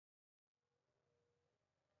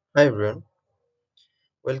Hi everyone,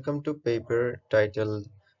 welcome to paper titled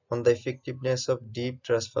On the Effectiveness of Deep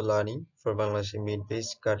Transfer Learning for Bangladeshi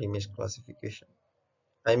Mid-Based Cutting-Edge Classification.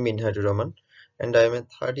 I'm Minhajur Rahman and I am a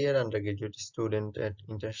third-year undergraduate student at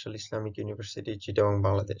International Islamic University, Chittagong,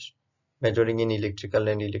 Bangladesh, majoring in Electrical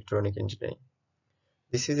and Electronic Engineering.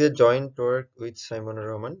 This is a joint work with Simon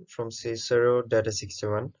Rahman from Cicero Data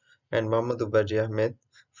 61 and Mohammad Ubaji Ahmed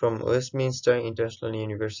from Westminster International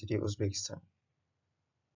University, Uzbekistan.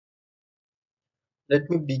 Let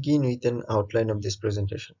me begin with an outline of this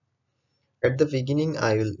presentation. At the beginning,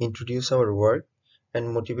 I will introduce our work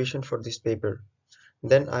and motivation for this paper.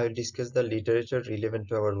 Then I will discuss the literature relevant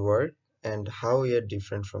to our work and how we are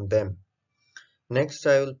different from them. Next,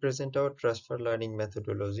 I will present our transfer learning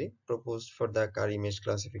methodology proposed for the car image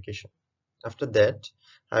classification. After that,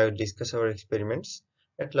 I will discuss our experiments.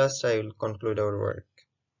 At last, I will conclude our work.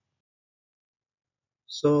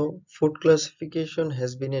 So, food classification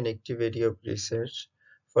has been an active area of research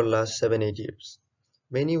for last 7-8 years.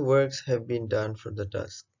 Many works have been done for the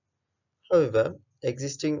task. However,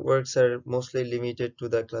 existing works are mostly limited to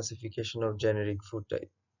the classification of generic food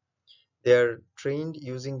type. They are trained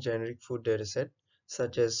using generic food dataset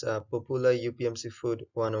such as Popular UPMC Food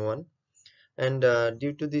 101, and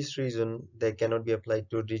due to this reason, they cannot be applied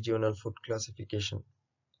to regional food classification.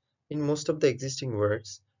 In most of the existing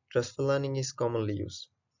works, transfer learning is commonly used.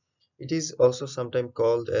 It is also sometimes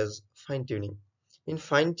called as fine-tuning. In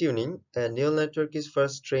fine-tuning, a neural network is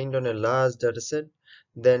first trained on a large dataset,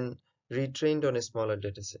 then retrained on a smaller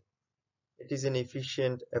dataset. It is an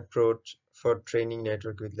efficient approach for training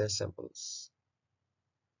network with less samples.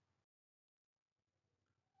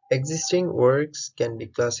 Existing works can be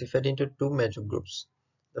classified into two major groups.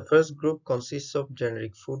 The first group consists of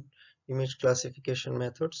generic food image classification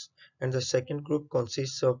methods, and the second group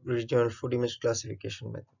consists of regional food image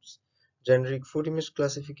classification methods. Generic food image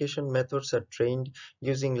classification methods are trained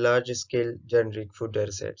using large-scale generic food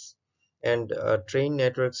datasets, and trained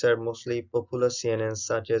networks are mostly popular CNNs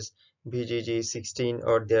such as VGG16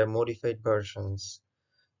 or their modified versions.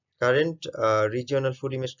 Current regional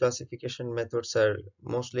food image classification methods are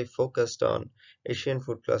mostly focused on Asian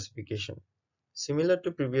food classification. Similar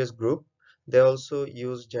to previous group, they also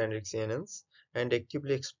use generic CNNs and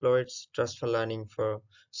actively exploits transfer learning for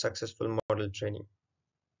successful model training.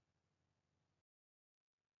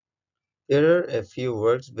 There are a few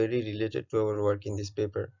works very related to our work in this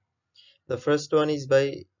paper. The first one is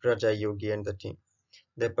by Raja Yogi and the team.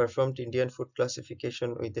 They performed Indian food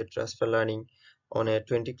classification with a transfer learning on a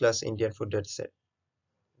 20-class Indian food dataset.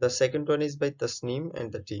 The second one is by Tasneem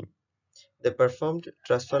and the team. They performed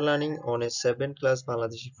transfer learning on a 7-class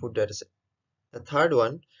Bangladeshi food dataset. The third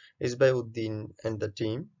one is by Uddin and the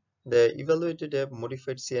team. They evaluated a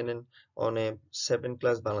modified CNN on a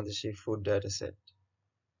 7-class Bangladeshi food dataset.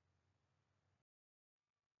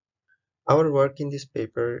 Our work in this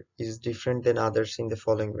paper is different than others in the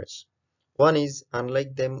following ways. One is,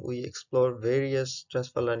 unlike them, we explore various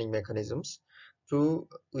transfer learning mechanisms. Two,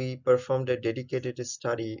 we performed a dedicated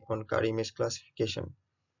study on car image classification.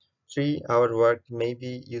 Three, our work may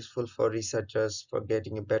be useful for researchers for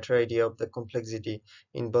getting a better idea of the complexity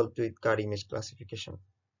involved with car image classification.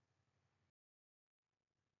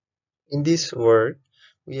 In this work,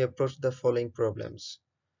 we approach the following problems.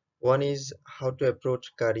 One is how to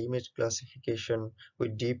approach car image classification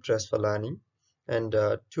with deep transfer learning. And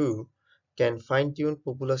two, can fine-tuned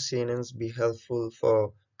popular CNNs be helpful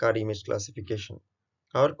for car image classification?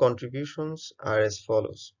 Our contributions are as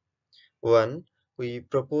follows. One, we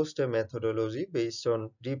proposed a methodology based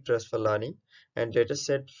on deep transfer learning and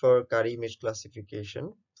dataset for curry image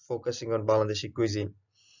classification, focusing on Bangladeshi cuisine.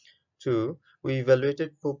 Two, we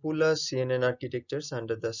evaluated popular CNN architectures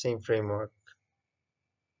under the same framework.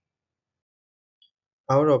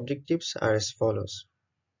 Our objectives are as follows.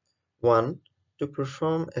 One, to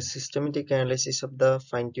perform a systematic analysis of the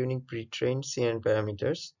fine-tuning pre-trained CNN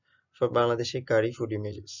parameters for Bangladeshi curry food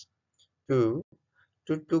images. Two,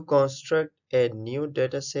 to construct a new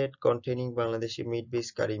dataset containing Bangladeshi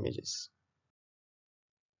meat-based curry images.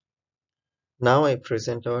 Now I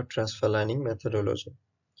present our transfer learning methodology.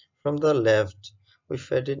 From the left, we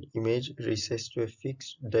fed an image resized to a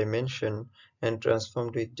fixed dimension and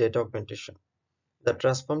transformed with data augmentation. The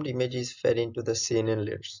transformed image is fed into the CNN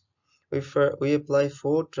layers. We apply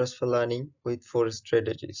 4 transfer learning with 4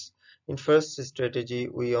 strategies. In first strategy,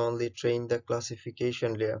 we only train the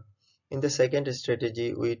classification layer. In the second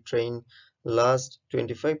strategy, we train last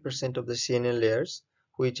 25% of the CNN layers,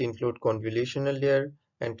 which include convolutional layer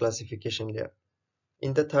and classification layer.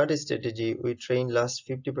 In the third strategy, we train last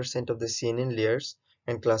 50% of the CNN layers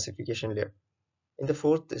and classification layer. In the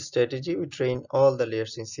fourth strategy, we train all the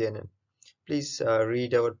layers in CNN. Please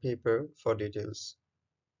read our paper for details.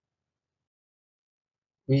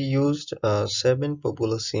 We used 7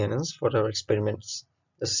 popular CNNs for our experiments.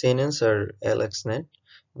 The CNNs are LXNet,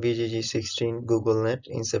 VGG16, GoogleNet,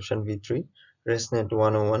 Inception v3, ResNet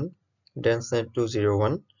 101, DenseNet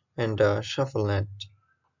 201, and ShuffleNet.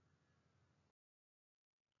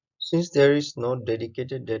 Since there is no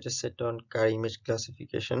dedicated dataset on car image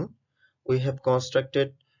classification, we have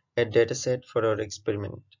constructed a dataset for our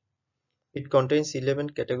experiment. It contains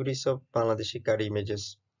 11 categories of Bangladeshi car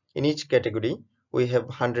images. In each category, we have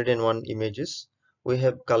 101 images. We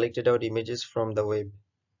have collected our images from the web.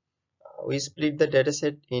 We split the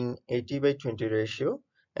dataset in 80:20 ratio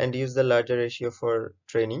and use the larger ratio for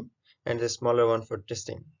training and the smaller one for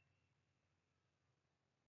testing.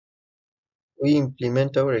 We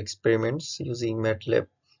implement our experiments using MATLAB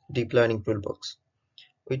Deep Learning Toolbox.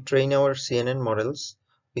 We train our CNN models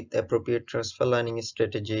with appropriate transfer learning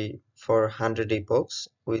strategy for 100 epochs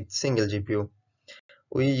with single GPU.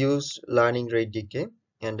 We use learning rate decay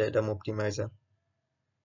and ADAM optimizer.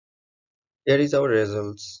 Here is our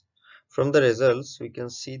results. From the results, we can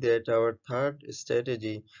see that our third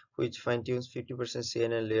strategy, which fine-tunes 50%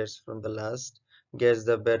 CNN layers from the last, gets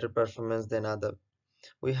the better performance than other.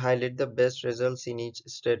 We highlight the best results in each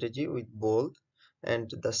strategy with bold and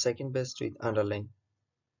the second best with underline.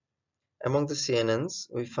 Among the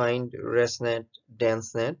CNNs, we find ResNet,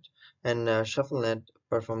 DanceNet, and ShuffleNet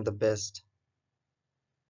perform the best.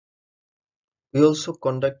 We also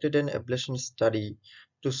conducted an ablation study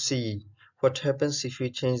to see what happens if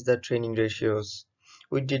we change the training ratios.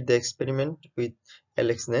 We did the experiment with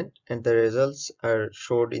LXNet and the results are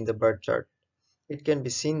showed in the bar chart. It can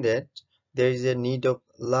be seen that there is a need of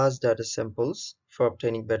large data samples for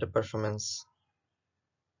obtaining better performance.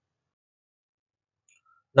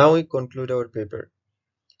 Now we conclude our paper.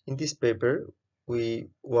 In this paper, we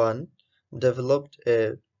 1. Developed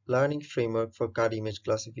a learning framework for card image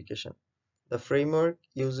classification. The framework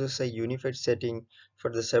uses a unified setting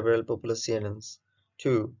for the several popular CNNs.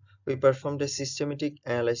 2. We performed a systematic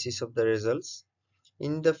analysis of the results.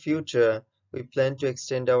 In the future, we plan to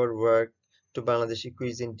extend our work to Bangladeshi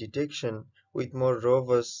cuisine detection with more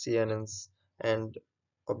robust CNNs and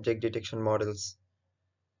object detection models.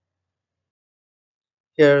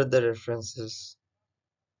 Here are the references.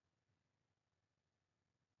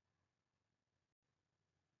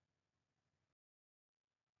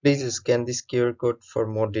 Please scan this QR code for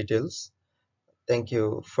more details. Thank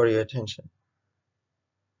you for your attention.